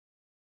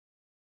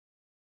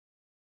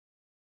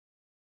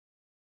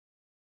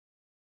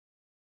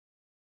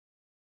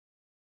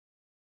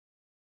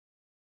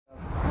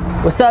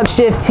What's up,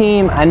 Shift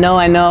Team? I know.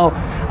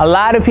 A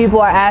lot of people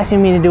are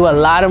asking me to do a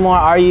lot of more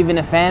Are You Even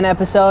a Fan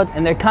episodes,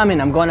 and they're coming.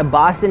 I'm going to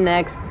Boston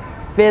next,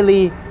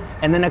 Philly,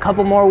 and then a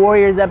couple more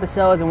Warriors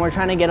episodes, and we're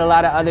trying to get a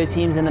lot of other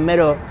teams in the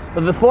middle.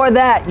 But before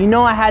that, you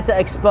know I had to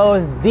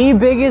expose the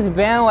biggest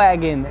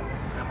bandwagon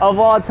of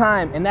all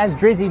time, and that's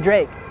Drizzy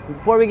Drake.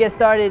 Before we get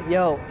started,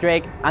 yo,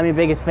 Drake, I'm your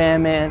biggest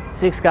fan, man.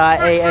 Six Guy,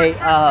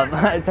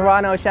 AA,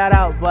 Toronto, shout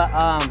out. But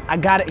I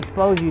gotta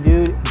expose you,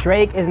 dude.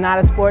 Drake is not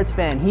a sports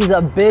fan. He's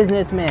a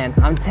businessman.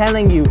 I'm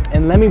telling you,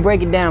 and let me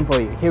break it down for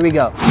you. Here we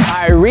go. All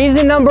right,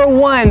 reason number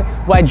one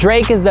why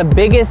Drake is the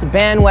biggest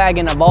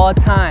bandwagon of all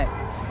time.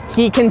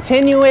 He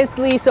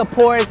continuously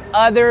supports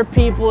other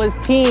people's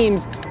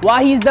teams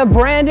while he's the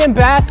brand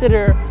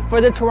ambassador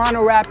for the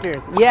Toronto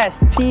Raptors. Yes,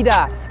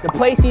 T-Dot, the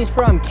place he's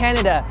from,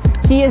 Canada.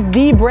 He is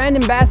the brand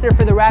ambassador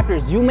for the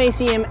Raptors. You may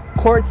see him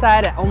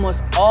courtside at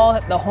almost all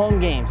the home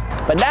games.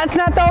 But that's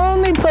not the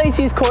only place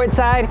he's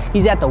courtside.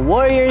 He's at the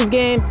Warriors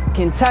game,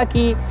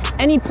 Kentucky.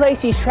 Any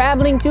place he's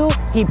traveling to,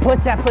 he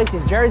puts that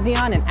place's jersey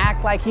on and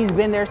act like he's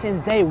been there since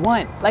day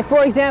one. Like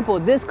for example,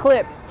 this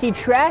clip, he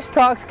trash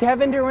talks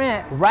Kevin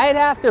Durant right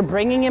after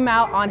bringing him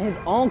out on his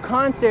own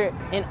concert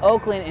in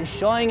Oakland and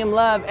showing him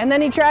love. And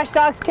then he trash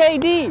talks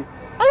KD.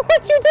 Like,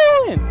 what you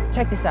doing?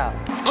 Check this out.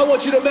 I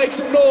want you to make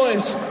some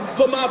noise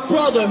for my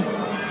brother,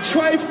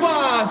 Trey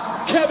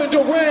 5, Kevin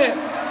Durant.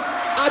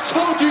 I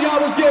told you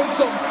y'all was getting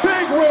some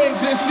big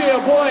rings this year,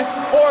 boy.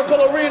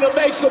 Oracle Arena,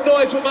 make some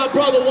noise for my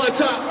brother one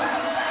time.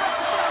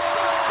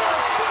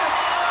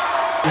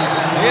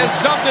 He has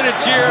something to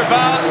cheer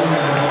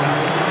about.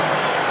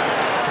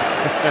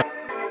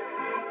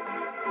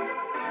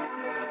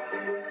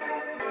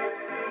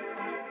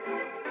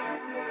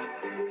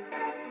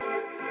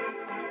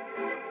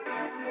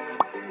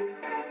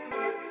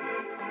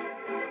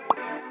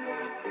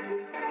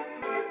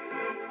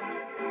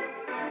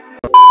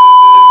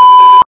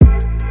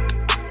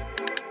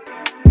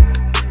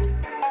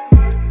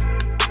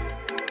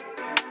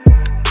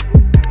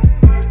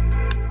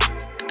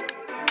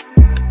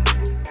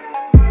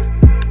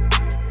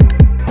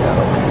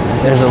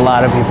 There's a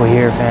lot of people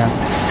here, fam.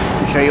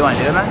 You sure you want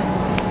to do it, man?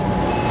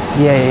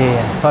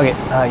 Yeah. Fuck it.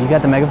 You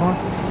got the megaphone?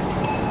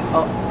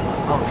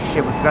 Oh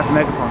shit, we forgot the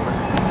megaphone.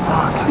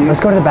 Fuck, dude. Let's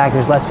go to the back.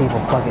 There's less people.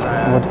 Fuck it.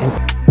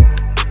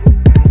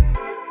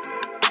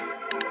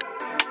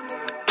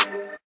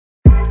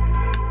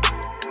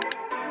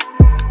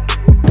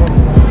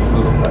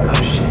 Oh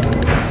shit.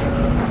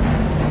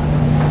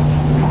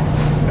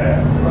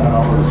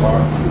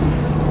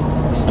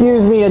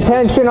 Excuse me,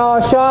 attention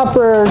all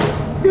shoppers.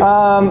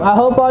 I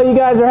hope all you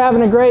guys are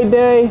having a great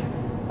day.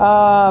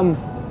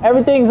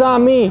 Everything's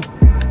on me.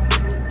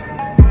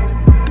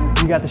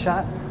 You got the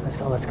shot? Let's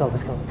go.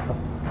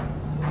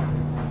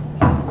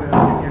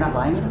 You're not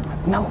buying it?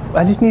 No,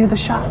 I just needed the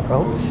shot,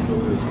 bro.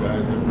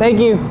 Thank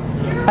you.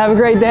 Have a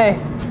great day.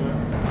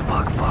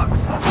 Fuck.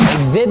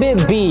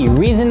 Exhibit B,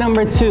 reason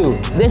number 2.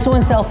 This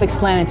one's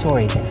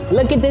self-explanatory.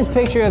 Look at this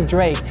picture of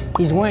Drake.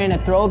 He's wearing a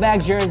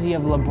throwback jersey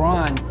of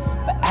LeBron,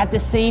 but at the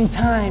same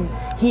time,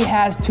 he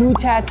has 2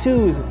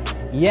 tattoos.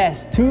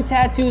 Yes, 2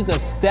 tattoos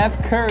of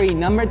Steph Curry,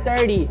 number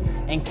 30,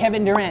 and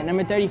Kevin Durant,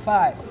 number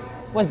 35.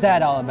 What's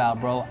that all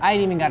about, bro? I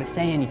ain't even gotta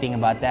say anything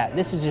about that.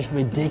 This is just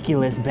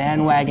ridiculous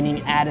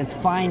bandwagoning at its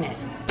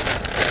finest.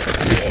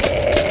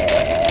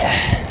 Yeah.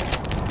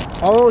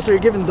 Oh, so you're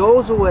giving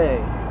those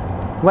away?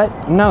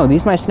 What? No,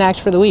 these are my snacks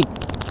for the week.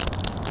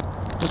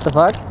 What the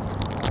fuck?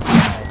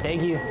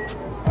 Thank you.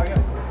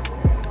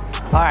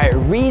 All right,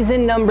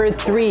 reason number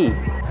 3.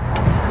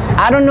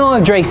 I don't know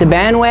if Drake's a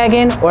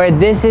bandwagon or if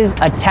this is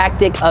a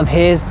tactic of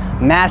his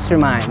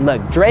mastermind.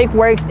 Look, Drake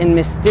works in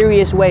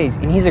mysterious ways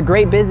and he's a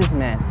great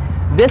businessman.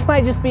 This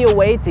might just be a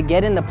way to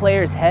get in the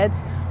players'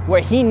 heads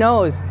where he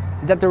knows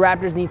that the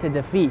Raptors need to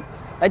defeat.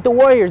 Like the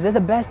Warriors, they're the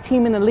best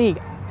team in the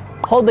league.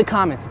 Hold the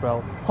comments,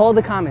 bro. Hold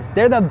the comments.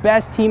 They're the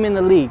best team in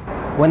the league.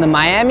 When the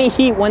Miami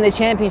Heat won the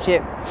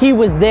championship, he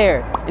was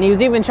there. And he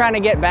was even trying to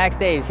get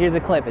backstage. Here's a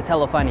clip. It's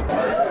hella funny.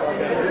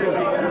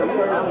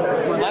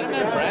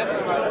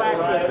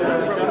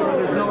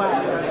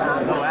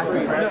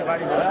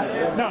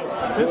 No,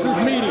 this is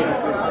media.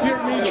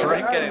 Pure media.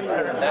 Drake getting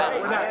turned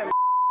down.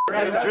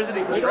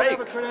 Drizzy Drake.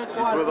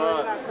 He's with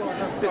us.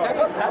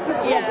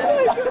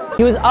 Yeah.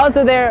 He was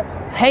also there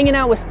hanging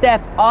out with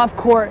Steph off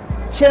court,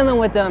 chilling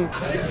with them.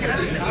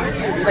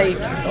 Like,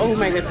 oh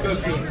my god.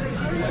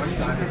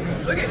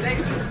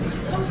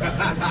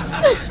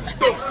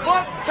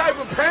 What type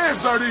of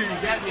pants are these?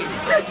 Get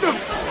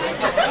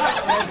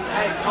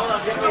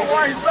the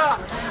white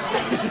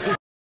socks.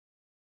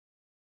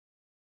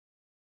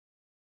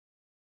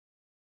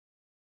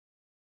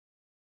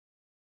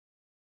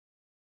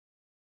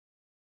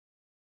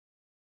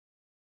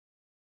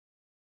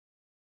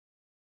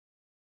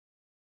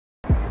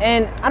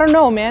 And I don't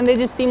know, man, they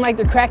just seem like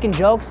they're cracking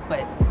jokes,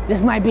 but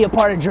this might be a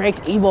part of Drake's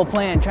evil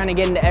plan, trying to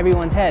get into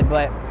everyone's head.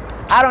 But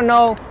I don't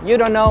know, you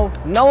don't know,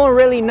 no one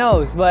really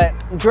knows. But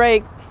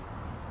Drake,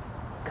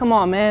 come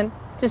on, man,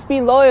 just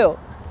be loyal.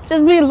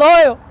 Just be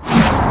loyal.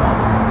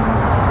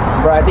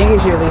 Bro, I think you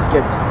should at least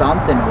give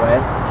something away.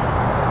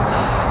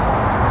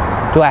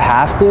 Do I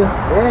have to?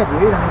 Yeah,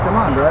 dude. I mean, come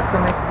on, bro. Let's go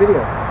make the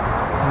video.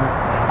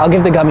 I'll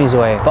give the gummies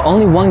away, but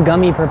only 1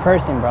 gummy per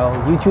person, bro.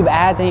 YouTube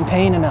ads ain't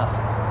paying enough.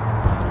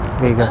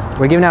 There you go.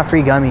 We're giving out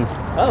free gummies.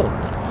 Oh.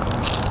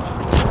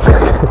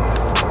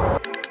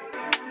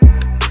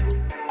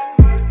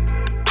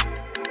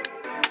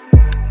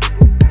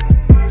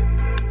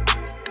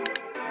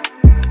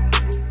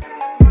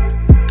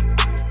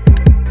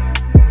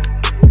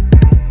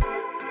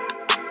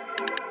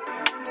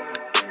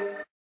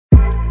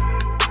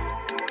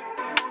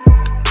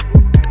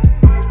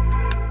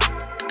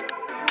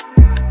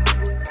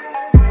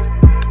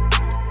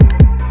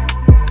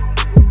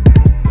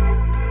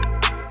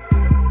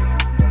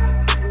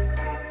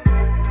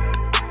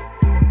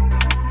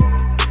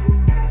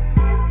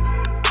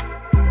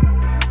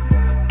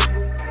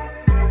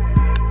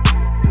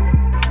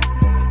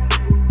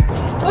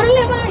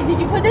 Did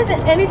you put this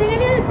anything in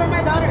here? It's for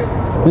my daughter.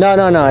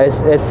 No,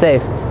 it's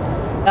safe.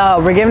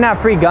 We're giving out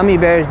free gummy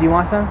bears. Do you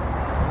want some?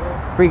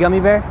 Free gummy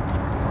bear? All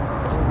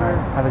right,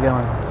 have a good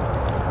one.